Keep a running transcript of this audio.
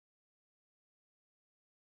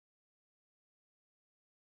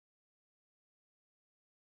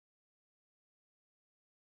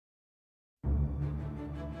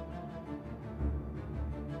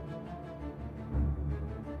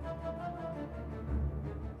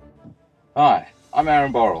Hi, I'm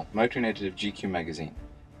Aaron Borrill, motoring editor of GQ magazine.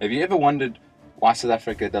 Have you ever wondered why South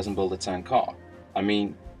Africa doesn't build its own car? I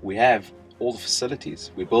mean, we have all the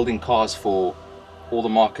facilities. We're building cars for all the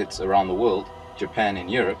markets around the world, Japan and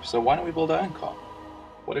Europe, so why don't we build our own car?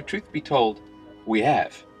 Well, if truth be told, we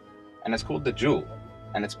have, and it's called the Joule,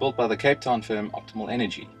 and it's built by the Cape Town firm Optimal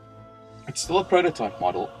Energy. It's still a prototype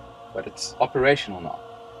model, but it's operational now,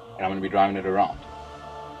 and I'm going to be driving it around.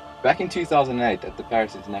 Back in 2008 at the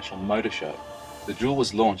Paris International Motor Show, the Joule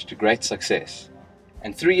was launched to great success.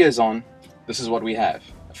 And 3 years on, this is what we have.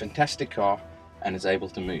 A fantastic car, and it's able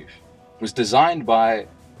to move. It was designed by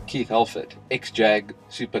Keith Helford, ex-Jag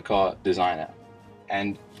supercar designer.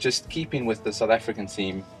 And just keeping with the South African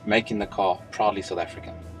theme, making the car proudly South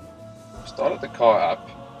African. Started the car up.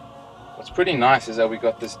 What's pretty nice is that we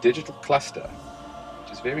got this digital cluster,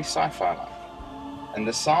 which is very sci-fi like. And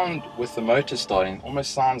the sound with the motor starting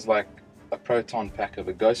almost sounds like a proton pack of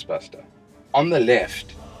a Ghostbuster. On the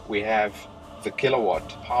left, we have the kilowatt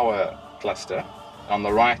power cluster. On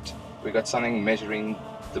the right, we got something measuring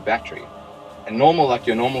the battery. And normal, like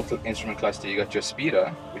your normal instrument cluster, you got your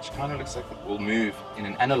speedo, which kind of looks like it will move in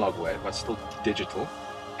an analog way, but still digital.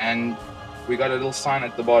 And we got a little sign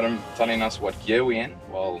at the bottom telling us what gear we're in.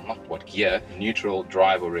 Well, not what gear, neutral,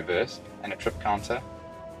 drive or reverse, and a trip counter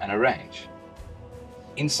and a range.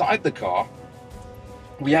 Inside the car,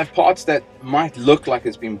 we have parts that might look like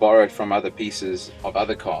it's been borrowed from other pieces of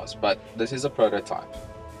other cars, but this is a prototype.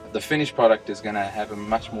 The finished product is going to have a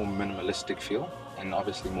much more minimalistic feel and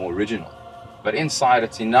obviously more original. But inside,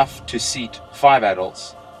 it's enough to seat 5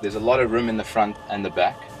 adults. There's a lot of room in the front and the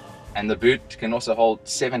back, and the boot can also hold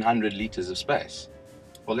 700 liters of space.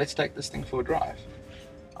 Well, let's take this thing for a drive.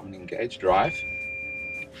 I'm going to engage drive,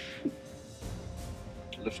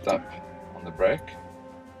 lift up on the brake.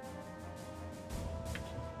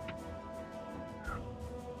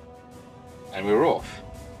 And we're off.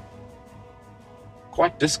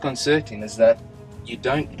 Quite disconcerting is that you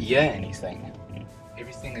don't hear anything.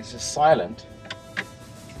 Everything is just silent.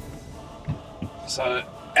 So,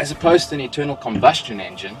 as opposed to an internal combustion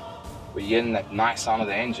engine, we're hearing that nice sound of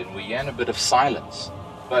the engine, we're hearing a bit of silence.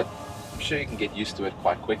 But I'm sure you can get used to it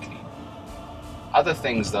quite quickly. Other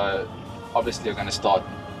things though, obviously are going to start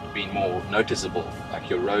being more noticeable, like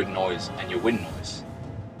your road noise and your wind noise.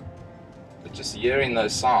 But just hearing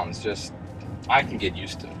those sounds, I can get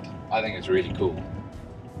used to it. I think it's really cool.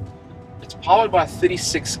 It's powered by a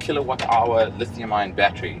 36 kilowatt hour lithium ion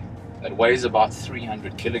battery that weighs about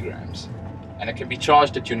 300 kilograms, and it can be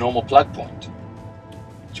charged at your normal plug point.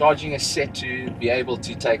 Charging is set to be able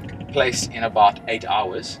to take place in about 8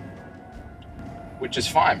 hours, which is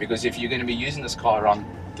fine because if you're going to be using this car around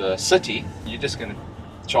the city, you're just going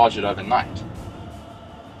to charge it overnight.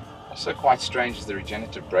 Also quite strange is the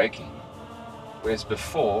regenerative braking, whereas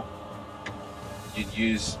before you'd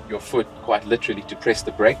use your foot quite literally to press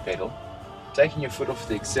the brake pedal. Taking your foot off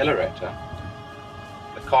the accelerator,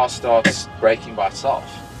 the car starts braking by itself,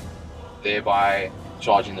 thereby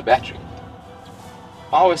charging the battery.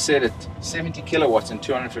 Power set at 70 kilowatts and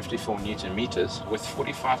 254 newton meters, with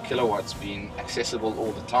 45 kilowatts being accessible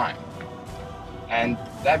all the time. And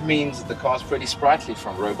that means that the car's pretty sprightly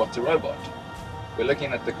from robot to robot. We're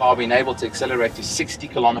looking at the car being able to accelerate to 60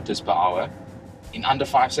 kilometers per hour in under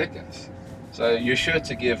 5 seconds. So you're sure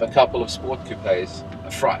to give a couple of sport coupes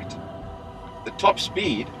a fright. The top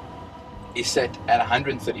speed is set at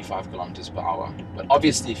 135 kilometers per hour, but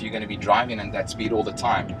obviously if you're going to be driving at that speed all the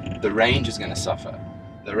time, the range is going to suffer.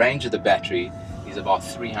 The range of the battery is about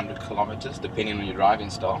 300 kilometers depending on your driving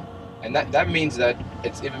style, and that means that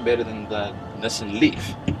it's even better than the Nissan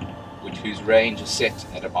Leaf, whose range is set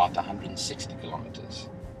at about 160 kilometers.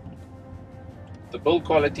 The build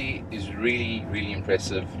quality is really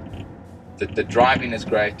impressive. The driving is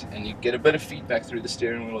great, and you get a bit of feedback through the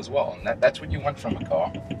steering wheel as well, and that's what you want from a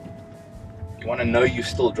car. You want to know you're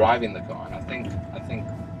still driving the car, and I think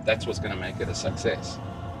that's what's going to make it a success.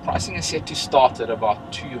 Pricing is set to start at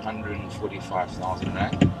about 245,000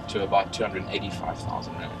 Rand to about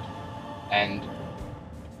 285,000 Rand, and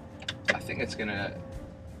I think it's going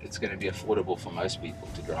to be affordable for most people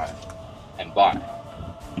to drive and buy.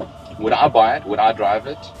 Would I buy it? Would I drive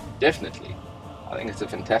it? Definitely. I think it's a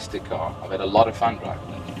fantastic car. I've had a lot of fun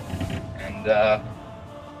driving it, and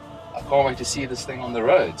I can't wait to see this thing on the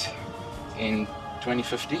roads in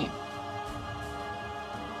 2015.